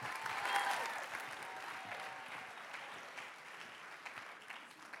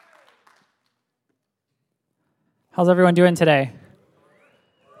How's everyone doing today?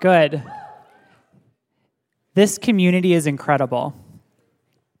 Good. This community is incredible.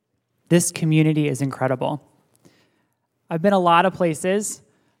 This community is incredible. I've been a lot of places.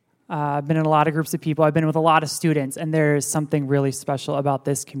 I've been in a lot of groups of people. I've been with a lot of students, and there's something really special about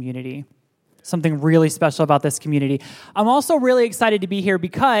this community. Something really special about this community. I'm also really excited to be here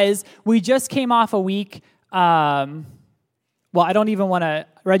because we just came off a week. I don't even want to.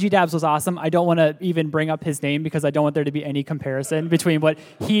 Reggie Dabbs was awesome. I don't want to even bring up his name because I don't want there to be any comparison between what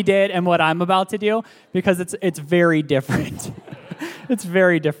he did and what I'm about to do because it's very different. It's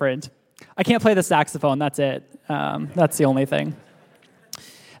very different. I can't play the saxophone. That's it. That's the only thing.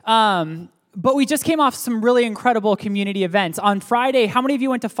 But we just came off some really incredible community events. On Friday, how many of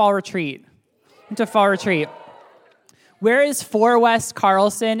you went to Fall Retreat? Where is 4 West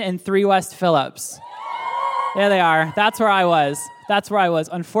Carlson and 3 West Phillips? There they are. That's where I was.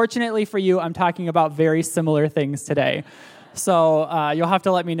 Unfortunately for you, I'm talking about very similar things today. So you'll have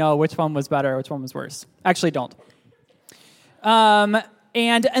to let me know which one was better, which one was worse. Actually, don't. And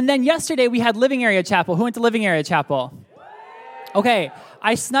then yesterday we had Living Area Chapel. Who went to Living Area Chapel? Okay,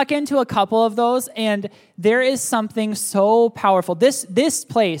 I snuck into a couple of those, and there is something so powerful. This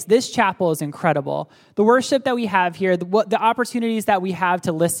place, this chapel is incredible. The worship that we have here, the opportunities that we have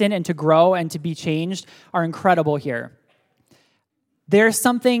to listen and to grow and to be changed are incredible here. There's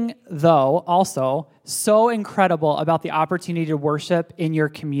something, though, also so incredible about the opportunity to worship in your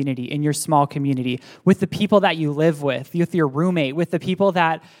community, in your small community, with the people that you live with your roommate, with the people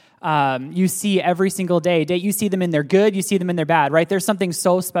that you see every single day. You see them in their good, you see them in their bad, right? There's something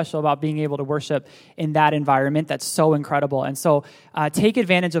so special about being able to worship in that environment that's so incredible. And so take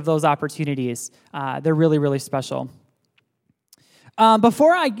advantage of those opportunities. They're really, really special.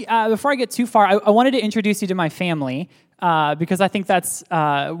 Before I get too far, I wanted to introduce you to my family because I think that's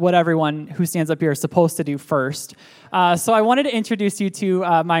what everyone who stands up here is supposed to do first. So I wanted to introduce you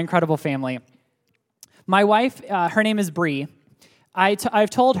to my incredible family. My wife, her name is Bree. I've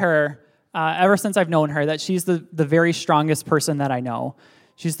told her, ever since I've known her, that she's the very strongest person that I know.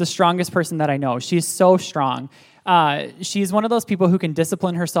 She's the strongest person that I know. She's so strong. She's one of those people who can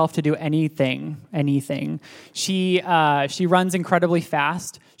discipline herself to do anything. She runs incredibly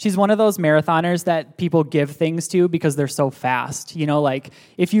fast. She's one of those marathoners that people give things to because they're so fast. You know, like,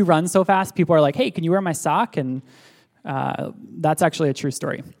 if you run so fast, people are like, hey, can you wear my sock? And that's actually a true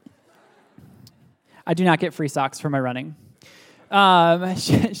story. I do not get free socks for my running.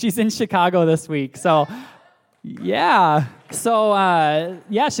 She's in Chicago this week, so yeah.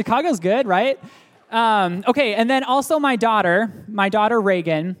 Chicago's good, right? Okay, and then also my daughter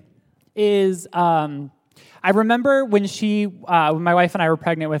Reagan is. I remember when my wife and I were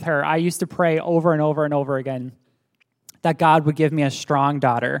pregnant with her, I used to pray over and over and over again that God would give me a strong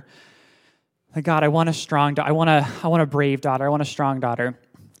daughter. Like, God, I want a strong daughter. I want a brave daughter. I want a strong daughter.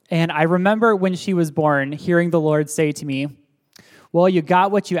 And I remember when she was born, hearing the Lord say to me, well, you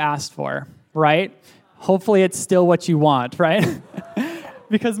got what you asked for, right? Hopefully it's still what you want, right?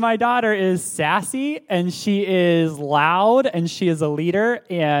 Because my daughter is sassy, and she is loud, and she is a leader,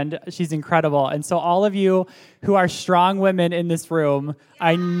 and she's incredible. And so all of you who are strong women in this room,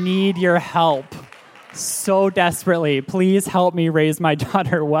 I need your help so desperately. Please help me raise my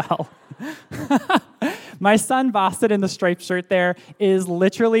daughter well. My son, Boston, in the striped shirt there, is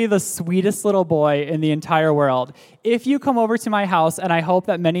literally the sweetest little boy in the entire world. If you come over to my house, and I hope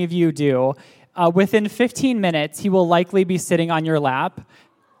that many of you do, within 15 minutes, he will likely be sitting on your lap.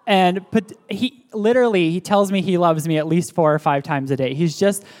 And he tells me he loves me at least 4 or 5 times a day. He's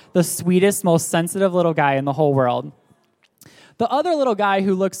just the sweetest, most sensitive little guy in the whole world. The other little guy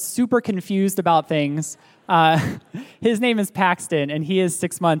who looks super confused about things, his name is Paxton, and he is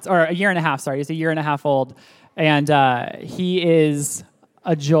 6 months, or a year and a half, sorry. He's a year and a half old, and he is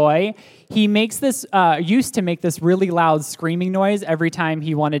a joy. He used to make this really loud screaming noise every time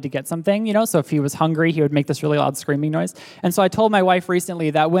he wanted to get something, you know, so if he was hungry, he would make this really loud screaming noise. And so I told my wife recently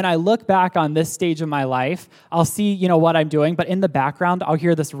that when I look back on this stage of my life, I'll see, you know, what I'm doing, but in the background, I'll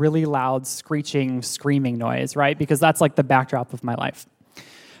hear this really loud screeching, screaming noise, right? Because that's like the backdrop of my life.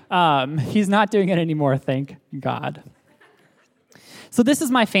 He's not doing it anymore, thank God. So this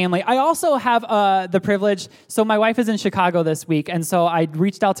is my family. I also have the privilege, so my wife is in Chicago this week, and so I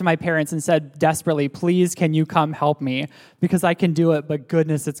reached out to my parents and said desperately, please, can you come help me? Because I can do it, but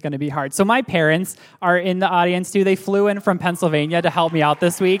goodness, it's going to be hard. So my parents are in the audience too. They flew in from Pennsylvania to help me out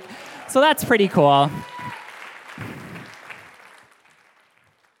this week. So that's pretty cool.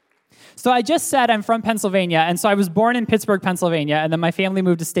 So I just said I'm from Pennsylvania, and so I was born in Pittsburgh, Pennsylvania, and then my family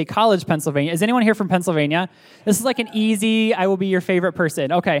moved to State College, Pennsylvania. Is anyone here from Pennsylvania? This is like an easy, I will be your favorite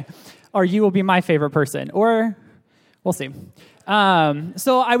person. Okay. Or you will be my favorite person. Or We'll see.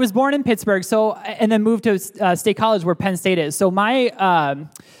 So I was born in Pittsburgh, and then moved to State College where Penn State is. So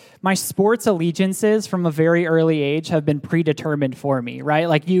my sports allegiances from a very early age have been predetermined for me, right?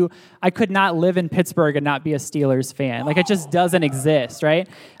 Like I could not live in Pittsburgh and not be a Steelers fan. Like it just doesn't exist, right?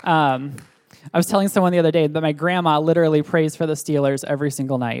 I was telling someone the other day that my grandma literally prays for the Steelers every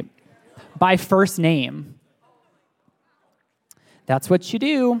single night by first name. That's what you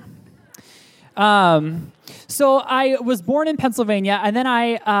do. So I was born in Pennsylvania, and then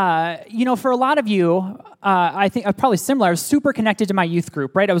for a lot of you, I think probably similar, I was super connected to my youth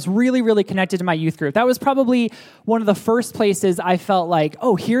group, right? I was really, really connected to my youth group. That was probably one of the first places I felt like,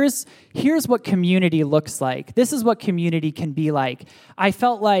 oh, here's what community looks like. This is what community can be like. I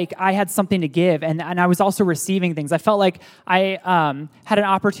felt like I had something to give, and I was also receiving things. I felt like I had an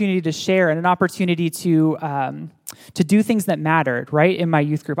opportunity to share and an opportunity to do things that mattered, right, in my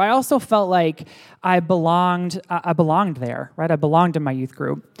youth group. I also felt like I belonged there, right? I belonged in my youth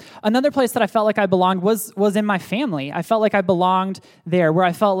group. Another place that I felt like I belonged was in my family. I felt like I belonged there, where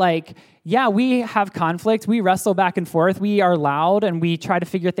I felt like, yeah, we have conflict. We wrestle back and forth. We are loud, and we try to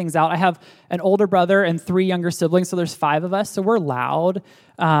figure things out. I have an older brother and 3 younger siblings, so there's 5 of us, so we're loud.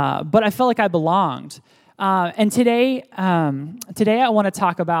 But I felt like I belonged. And today I want to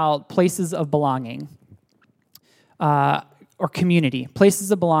talk about places of belonging. Or community,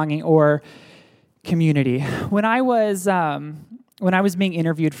 places of belonging or community. When I was being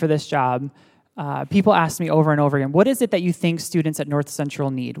interviewed for this job, people asked me over and over again, what is it that you think students at North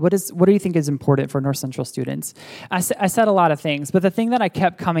Central need? What do you think is important for North Central students? I said a lot of things, but the thing that I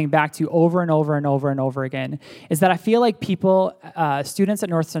kept coming back to over and over and over and over again is that I feel like students at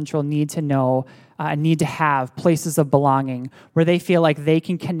North Central need to know, need to have places of belonging where they feel like they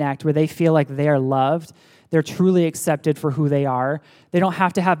can connect, where they feel like they are loved. They're truly accepted for who they are. They don't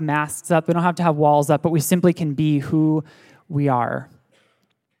have to have masks up. They don't have to have walls up, but we simply can be who we are.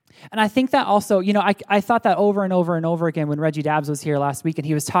 And I think that also, I thought that over and over and over again when Reggie Dabbs was here last week, and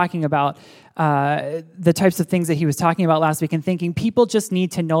he was talking about the types of things that he was talking about last week, and thinking people just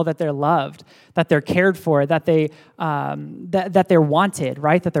need to know that they're loved, that they're cared for, that that they're wanted,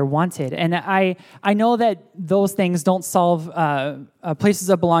 right? That they're wanted. And I know that those things don't solve places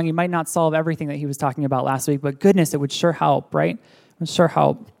of belonging. Might not solve everything that he was talking about last week, but goodness, it would sure help, right? It would sure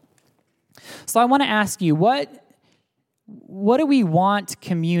help. So I want to ask you, what do we want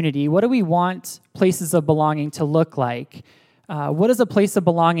community? What do we want places of belonging to look like? What does a place of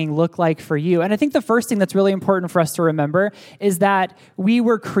belonging look like for you? And I think the first thing that's really important for us to remember is that we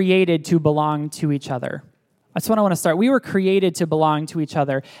were created to belong to each other. That's what I want to start. We were created to belong to each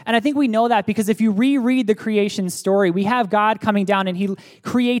other. And I think we know that because if you reread the creation story, we have God coming down and he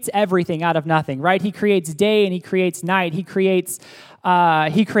creates everything out of nothing, right? He creates day and he creates night. He creates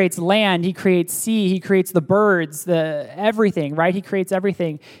land, he creates sea, he creates the birds, everything, right? He creates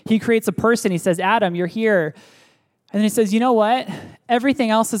everything. He creates a person. He says, Adam, you're here. And then he says, you know what? Everything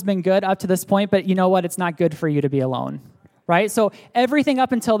else has been good up to this point, but you know what? It's not good for you to be alone, right? So everything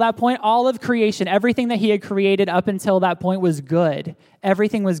up until that point, all of creation, everything that he had created up until that point was good.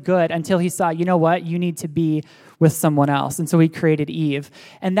 Everything was good until he saw, you know what? You need to be with someone else. And so he created Eve.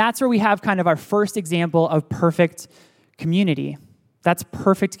 And that's where we have kind of our first example of perfect community. That's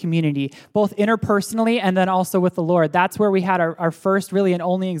perfect community, both interpersonally and then also with the Lord. That's where we had our first, really, and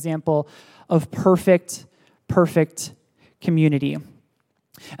only example of perfect community.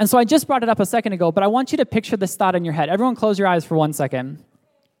 And so I just brought it up a second ago, but I want you to picture this thought in your head. Everyone close your eyes for 1 second.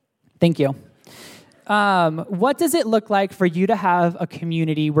 Thank you. What does it look like for you to have a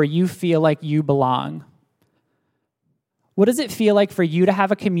community where you feel like you belong? What does it feel like for you to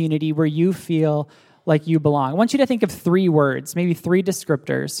have a community where you feel like you belong? I want you to think of 3 words, maybe 3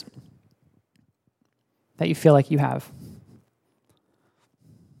 descriptors that you feel like you have.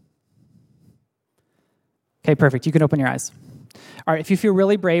 Okay, perfect. You can open your eyes. All right, if you feel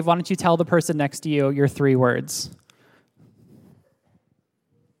really brave, why don't you tell the person next to you your 3 words?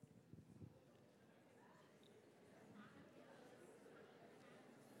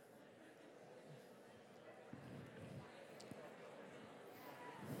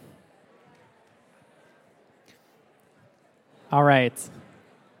 All right. Did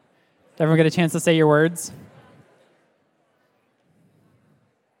everyone get a chance to say your words?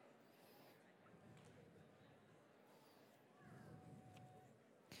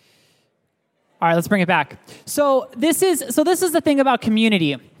 All right, let's bring it back. So this is the thing about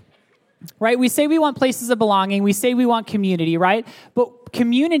community, right? We say we want places of belonging. We say we want community, right? But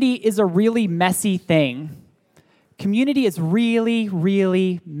community is a really messy thing. Community is really,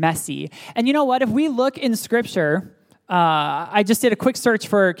 really messy. And you know what? If we look in Scripture, I just did a quick search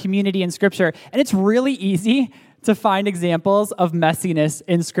for community in Scripture, and it's really easy to find examples of messiness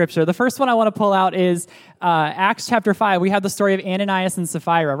in Scripture. The first one I want to pull out is Acts chapter 5. We have the story of Ananias and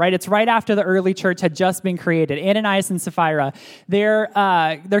Sapphira, right? It's right after the early church had just been created. Ananias and Sapphira, they're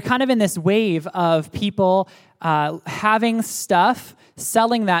kind of in this wave of people having stuff,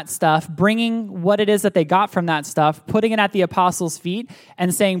 selling that stuff, bringing what it is that they got from that stuff, putting it at the apostles' feet,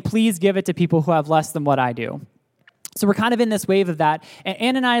 and saying, please give it to people who have less than what I do. So we're kind of in this wave of that.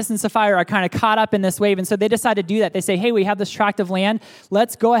 And Ananias and Sapphira are kind of caught up in this wave. And so they decide to do that. They say, hey, we have this tract of land.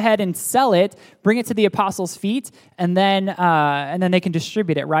 Let's go ahead and sell it, bring it to the apostles' feet, and then they can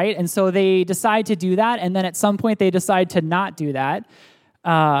distribute it, right? And so they decide to do that. And then at some point they decide to not do that.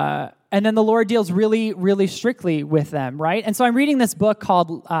 And then the Lord deals really, really strictly with them, right? And so I'm reading this book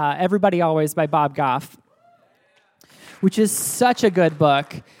called Everybody Always by Bob Goff, which is such a good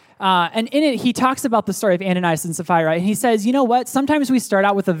book. And in it, he talks about the story of Ananias and Sapphira, and he says, you know what? Sometimes we start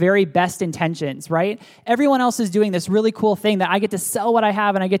out with the very best intentions, right? Everyone else is doing this really cool thing that I get to sell what I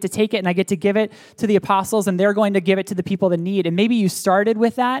have, and I get to take it, and I get to give it to the apostles, and they're going to give it to the people that need. And maybe you started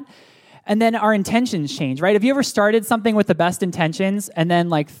with that, and then our intentions change, right? Have you ever started something with the best intentions, and then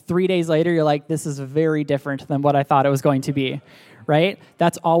like 3 days later, you're like, this is very different than what I thought it was going to be, right?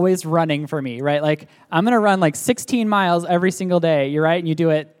 That's always running for me, right? Like, I'm going to run like 16 miles every single day, you're right? And you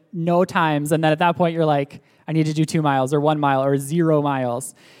do it no times, and then at that point you're like, I need to do 2 miles or 1 mile or 0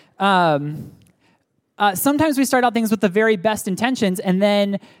 miles. Sometimes we start out things with the very best intentions, and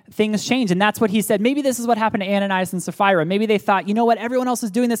then things change, and that's what he said. Maybe this is what happened to Ananias and Sapphira. Maybe they thought, you know what, everyone else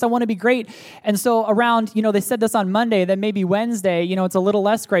is doing this, I want to be great. And so around, they said this on Monday, then maybe Wednesday, it's a little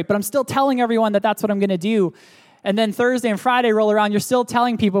less great, but I'm still telling everyone that that's what I'm going to do. And then Thursday and Friday roll around, you're still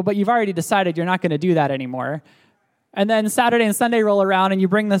telling people, but you've already decided you're not going to do that anymore. And then Saturday and Sunday roll around, and you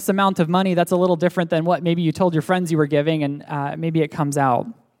bring this amount of money that's a little different than what maybe you told your friends you were giving, and maybe it comes out.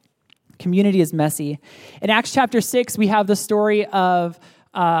 Community is messy. In Acts chapter 6, we have the story of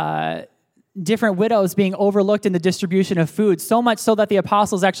different widows being overlooked in the distribution of food, so much so that the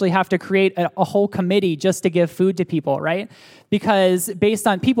apostles actually have to create a whole committee just to give food to people, right? Because based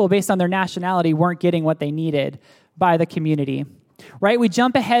on their nationality, weren't getting what they needed by the community, right? We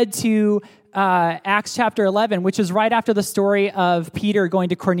jump ahead to Acts chapter 11, which is right after the story of Peter going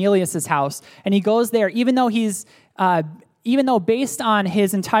to Cornelius' house. And he goes there, even though based on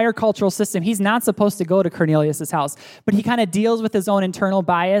his entire cultural system, he's not supposed to go to Cornelius' house, but he kind of deals with his own internal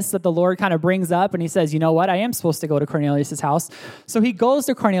bias that the Lord kind of brings up, and he says, you know what, I am supposed to go to Cornelius' house. So he goes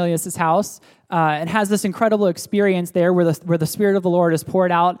to Cornelius' house and has this incredible experience there where the Spirit of the Lord is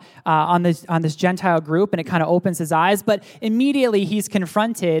poured out on this Gentile group, and it kind of opens his eyes, but immediately he's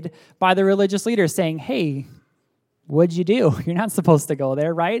confronted by the religious leaders saying, hey, what'd you do? You're not supposed to go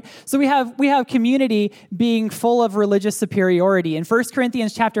there, right? So we have community being full of religious superiority. In 1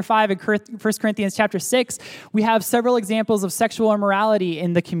 Corinthians chapter 5 and 1 Corinthians chapter 6, we have several examples of sexual immorality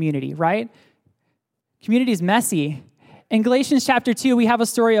in the community, right? Community is messy. In Galatians chapter 2, we have a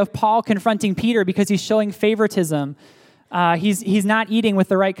story of Paul confronting Peter because he's showing favoritism. He's not eating with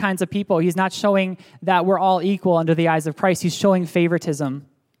the right kinds of people. He's not showing that we're all equal under the eyes of Christ. He's showing favoritism.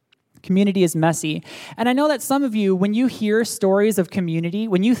 Community is messy. And I know that some of you, when you hear stories of community,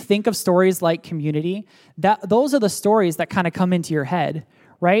 when you think of stories like community, those are the stories that kind of come into your head,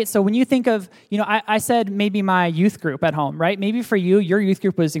 right? So when you think of, I said maybe my youth group at home, right? Maybe for you, your youth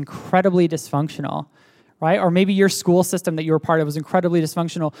group was incredibly dysfunctional, right? Or maybe your school system that you were part of was incredibly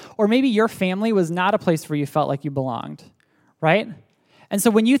dysfunctional. Or maybe your family was not a place where you felt like you belonged, right? And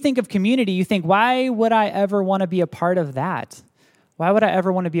so when you think of community, you think, why would I ever want to be a part of that? Why would I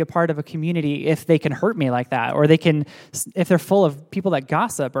ever want to be a part of a community if they can hurt me like that? Or if they're full of people that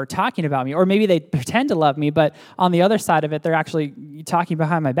gossip or talking about me, or maybe they pretend to love me, but on the other side of it, they're actually talking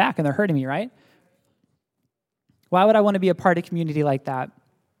behind my back and they're hurting me, right? Why would I want to be a part of a community like that?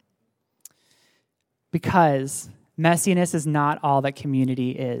 Because messiness is not all that community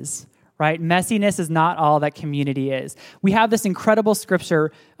is, right? Messiness is not all that community is. We have this incredible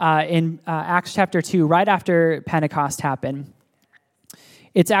scripture in Acts chapter 2, right after Pentecost happened.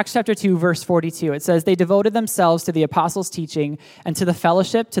 It's Acts chapter 2, verse 42. It says, they devoted themselves to the apostles' teaching and to the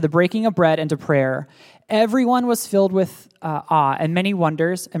fellowship, to the breaking of bread, and to prayer. Everyone was filled with awe, and many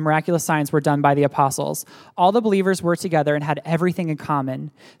wonders and miraculous signs were done by the apostles. All the believers were together and had everything in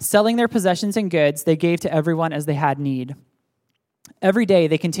common. Selling their possessions and goods, they gave to everyone as they had need. Every day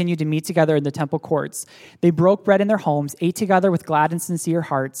they continued to meet together in the temple courts. They broke bread in their homes, ate together with glad and sincere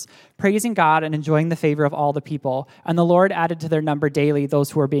hearts, praising God and enjoying the favor of all the people. And the Lord added to their number daily those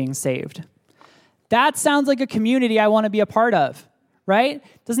who were being saved. That sounds like a community I want to be a part of, right?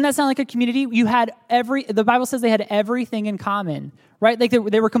 Doesn't that sound like a community? The Bible says they had everything in common, right? Like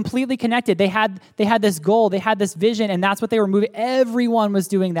they were completely connected. They had this goal, they had this vision, and that's what they were moving. Everyone was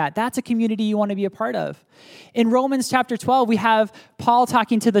doing that. That's a community you want to be a part of. In Romans chapter 12, we have Paul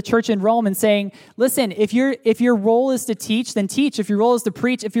talking to the church in Rome and saying, listen, if your role is to teach, then teach. If your role is to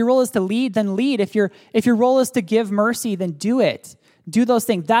preach, if your role is to lead, then lead. If your role is to give mercy, then do it. Do those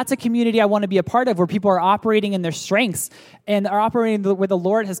things. That's a community I want to be a part of, where people are operating in their strengths and are operating where the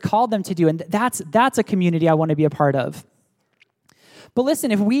Lord has called them to do. And that's a community I want to be a part of. But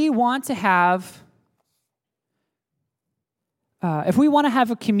listen, if we want to have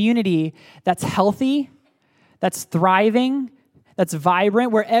a community that's healthy, that's thriving, that's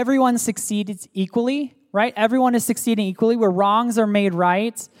vibrant, where everyone succeeds equally, right? Everyone is succeeding equally, where wrongs are made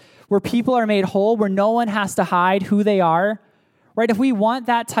right, where people are made whole, where no one has to hide who they are, right? If we want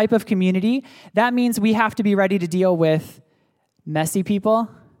that type of community, that means we have to be ready to deal with messy people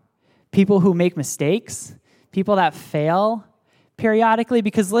who make mistakes, people that fail periodically,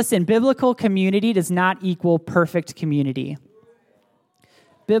 because listen, biblical community does not equal perfect community.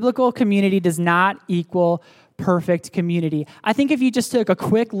 Biblical community does not equal perfect community. I think if you just took a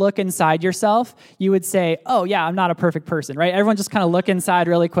quick look inside yourself, you would say, oh yeah, I'm not a perfect person, right? Everyone just kind of look inside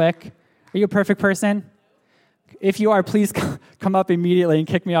really quick. Are you a perfect person? If you are, please come up immediately and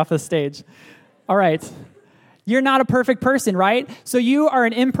kick me off the stage. All right. You're not a perfect person, right? So you are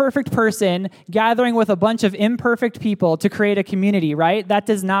an imperfect person gathering with a bunch of imperfect people to create a community, right? That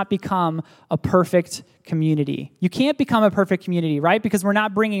does not become a perfect community. You can't become a perfect community, right? Because we're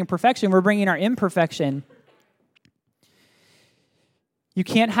not bringing perfection, we're bringing our imperfection. You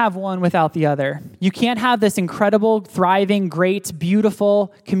can't have one without the other. You can't have this incredible, thriving, great,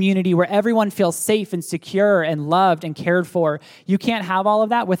 beautiful community where everyone feels safe and secure and loved and cared for. You can't have all of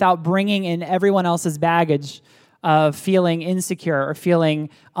that without bringing in everyone else's baggage of feeling insecure or feeling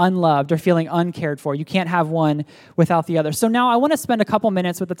unloved or feeling uncared for. You can't have one without the other. So now I want to spend a couple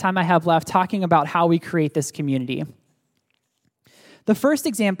minutes with the time I have left talking about how we create this community. The first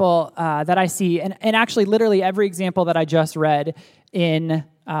example that I see, and actually literally every example that I just read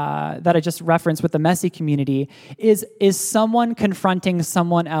that I just referenced with the messy community, is someone confronting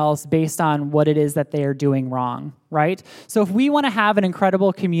someone else based on what it is that they are doing wrong, right? So if we want to have an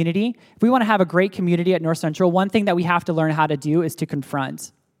incredible community, if we want to have a great community at North Central, one thing that we have to learn how to do is to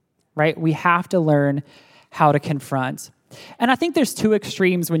confront, right? We have to learn how to confront. And I think there's two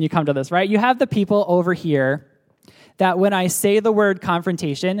extremes when you come to this, right? You have the people over here that when I say the word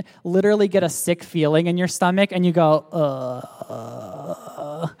confrontation, literally get a sick feeling in your stomach and you go,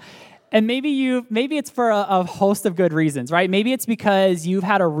 And maybe it's for a host of good reasons, right? Maybe it's because you've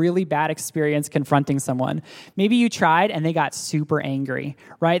had a really bad experience confronting someone. Maybe you tried and they got super angry,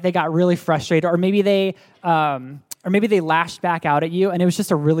 right? They got really frustrated, or maybe they lashed back out at you and it was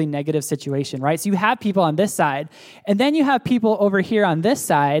just a really negative situation, right? So you have people on this side, and then you have people over here on this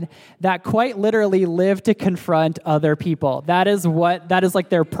side that quite literally live to confront other people. That is like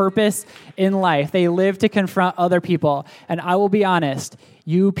their purpose in life. They live to confront other people. And I will be honest,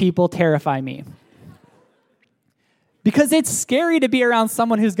 you people terrify me. Because it's scary to be around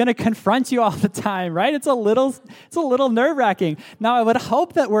someone who's going to confront you all the time, right? It's a little nerve-wracking. Now, I would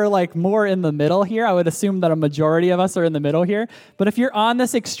hope that we're like more in the middle here. I would assume that a majority of us are in the middle here. But if you're on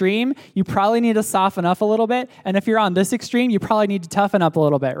this extreme, you probably need to soften up a little bit. And if you're on this extreme, you probably need to toughen up a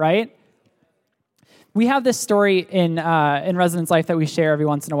little bit, right? We have this story in Residence Life that we share every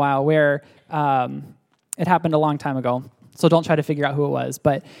once in a while where it happened a long time ago. So don't try to figure out who it was.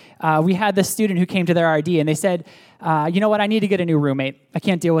 But we had this student who came to their RD, and they said, you know what, I need to get a new roommate. I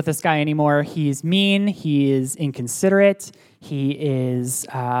can't deal with this guy anymore. He's mean. He is inconsiderate. He's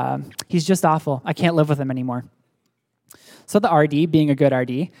just awful. I can't live with him anymore. So the RD, being a good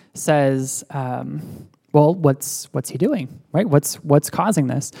RD, says, well, what's he doing, right? What's causing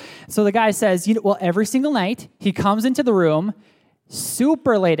this? So the guy says, well, every single night he comes into the room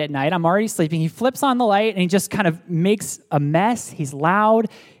super late at night. I'm already sleeping. He flips on the light and he just kind of makes a mess. He's loud.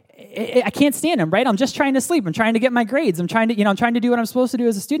 I can't stand him, right? I'm just trying to sleep. I'm trying to get my grades. I'm trying to do what I'm supposed to do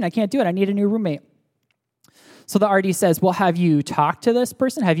as a student. I can't do it. I need a new roommate. So the RD says, well, have you talked to this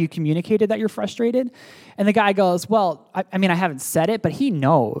person? Have you communicated that you're frustrated? And the guy goes, well, I mean, I haven't said it, but he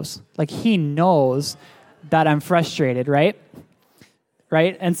knows. Like, he knows that I'm frustrated, right?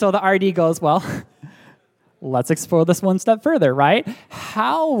 Right? And so the RD goes, well, let's explore this one step further, right?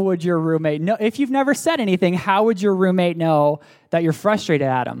 How would your roommate know? If you've never said anything, how would your roommate know that you're frustrated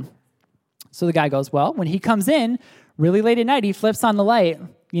at him? So the guy goes, well, when he comes in really late at night, he flips on the light.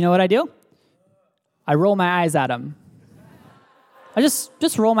 You know what I do? I roll my eyes at him. I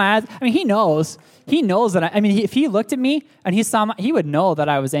just roll my eyes. I mean, he knows. He knows that. If he looked at me and he saw he would know that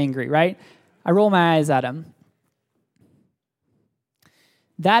I was angry, right? I roll my eyes at him.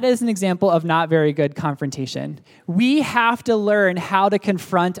 That is an example of not very good confrontation. We have to learn how to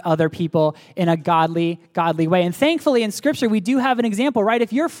confront other people in a godly way. And thankfully in Scripture, we do have an example, right?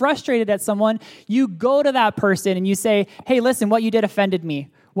 If you're frustrated at someone, you go to that person and you say, hey, listen, what you did offended me.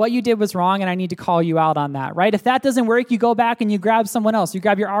 What you did was wrong, and I need to call you out on that, right? If that doesn't work, you go back and you grab someone else. You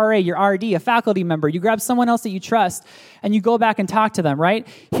grab your RA, your RD, a faculty member. You grab someone else that you trust, and you go back and talk to them, right?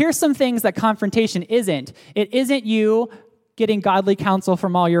 Here's some things that confrontation isn't. It isn't you getting godly counsel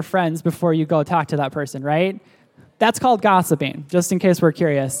from all your friends before you go talk to that person, right? That's called gossiping, just in case we're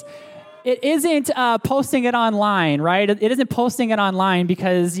curious. It isn't posting it online, right? It isn't posting it online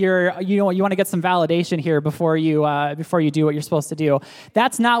because you want to get some validation here before you do what you're supposed to do.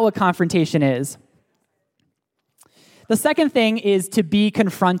 That's not what confrontation is. The second thing is to be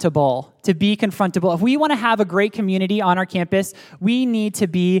confrontable. To be confrontable. If we want to have a great community on our campus, we need to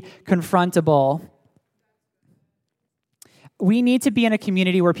be confrontable. We need to be in a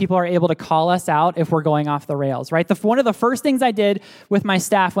community where people are able to call us out if we're going off the rails, right? One of the first things I did with my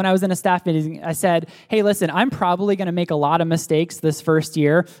staff when I was in a staff meeting, I said, hey, listen, I'm probably going to make a lot of mistakes this first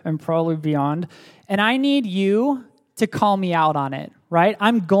year and probably beyond, and I need you to call me out on it, right?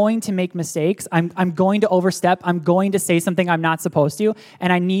 I'm going to make mistakes. I'm going to overstep. I'm going to say something I'm not supposed to,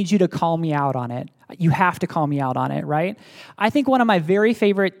 and I need you to call me out on it. You have to call me out on it, right? I think one of my very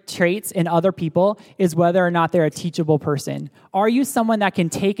favorite traits in other people is whether or not they're a teachable person. Are you someone that can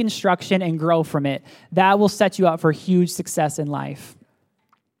take instruction and grow from it? That will set you up for huge success in life.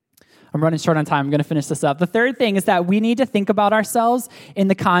 I'm running short on time. I'm going to finish this up. The third thing is that we need to think about ourselves in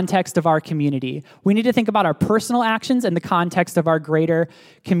the context of our community. We need to think about our personal actions in the context of our greater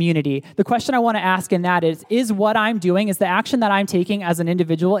community. The question I want to ask in that is what I'm doing, is the action that I'm taking as an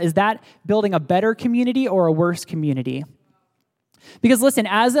individual, is that building a better community or a worse community? Because listen,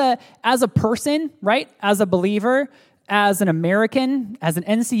 as a person, right, as a believer, as an American, as an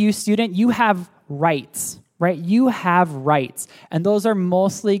NCU student, you have rights. Right? You have rights, and those are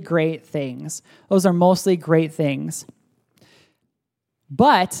mostly great things. Those are mostly great things.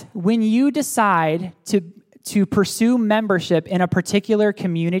 But when you decide to pursue membership in a particular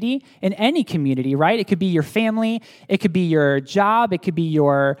community, in any community, right? It could be your family, it could be your job, it could be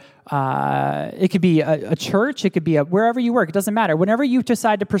a church, it could be wherever you work. It doesn't matter. Whenever you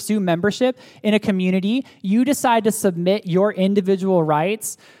decide to pursue membership in a community, you decide to submit your individual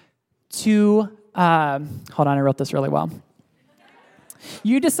rights to. Hold on, I wrote this really well.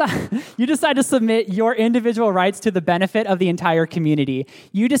 You decide to submit your individual rights to the benefit of the entire community.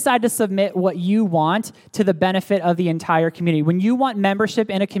 You decide to submit what you want to the benefit of the entire community. When you want membership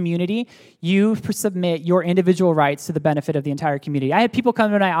in a community, you submit your individual rights to the benefit of the entire community. I have people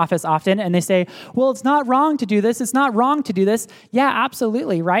come to my office often and they say, well, it's not wrong to do this. It's not wrong to do this. Yeah,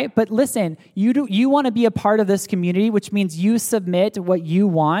 absolutely, right? But listen, you want to be a part of this community, which means you submit what you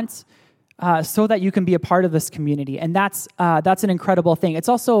want so that you can be a part of this community. And that's an incredible thing. It's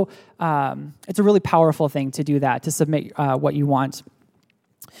also, it's a really powerful thing to do that, to submit what you want.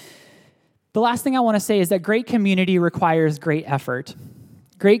 The last thing I want to say is that great community requires great effort.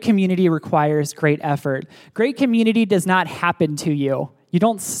 Great community requires great effort. Great community does not happen to you. You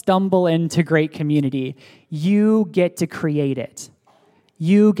don't stumble into great community. You get to create it.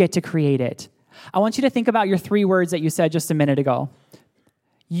 You get to create it. I want you to think about your 3 words that you said just a minute ago.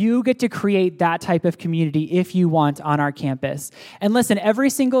 You get to create that type of community if you want on our campus. And listen, every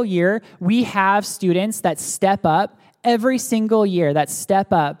single year, we have students that step up, every single year that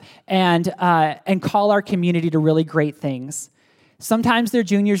step up and call our community to really great things. Sometimes they're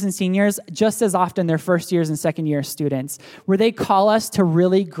juniors and seniors, just as often they're first years and second year students, where they call us to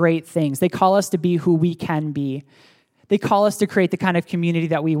really great things. They call us to be who we can be. They call us to create the kind of community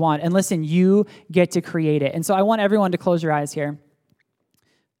that we want. And listen, you get to create it. And so I want everyone to close your eyes here.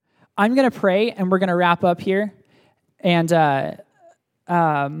 I'm going to pray, and we're going to wrap up here. And what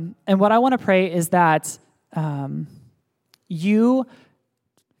I want to pray is that you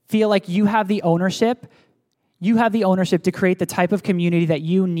feel like you have the ownership. You have the ownership to create the type of community that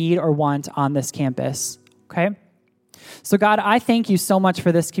you need or want on this campus, okay? So God, I thank you so much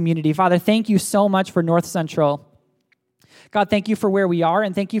for this community. Father, thank you so much for North Central. God, thank you for where we are,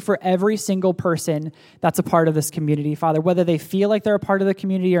 and thank you for every single person that's a part of this community, Father. Whether they feel like they're a part of the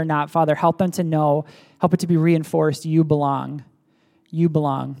community or not, Father, help them to know, help it to be reinforced, you belong. You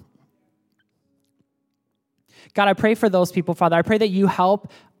belong. God, I pray for those people, Father. I pray that you help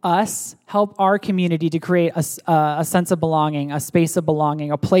us, help our community to create a sense of belonging, a space of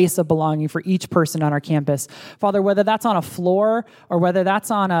belonging, a place of belonging for each person on our campus. Father, whether that's on a floor or whether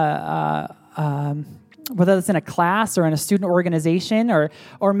that's on whether it's in a class or in a student organization,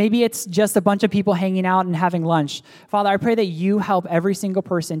 or maybe it's just a bunch of people hanging out and having lunch. Father, I pray that you help every single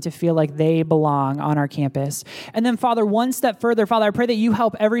person to feel like they belong on our campus. And then, Father, one step further, Father, I pray that you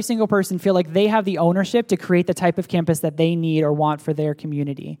help every single person feel like they have the ownership to create the type of campus that they need or want for their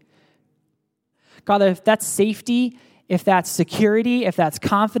community. God, if that's safety, if that's security, if that's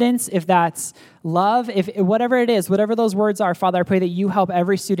confidence, if that's love, if whatever it is, whatever those words are, Father, I pray that you help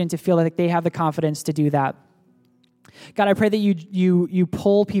every student to feel like they have the confidence to do that. God, I pray that you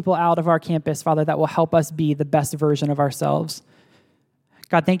pull people out of our campus, Father, that will help us be the best version of ourselves.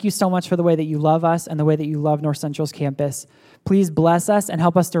 God, thank you so much for the way that you love us and the way that you love North Central's campus. Please bless us and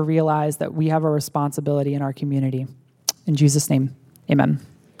help us to realize that we have a responsibility in our community. In Jesus' name, amen.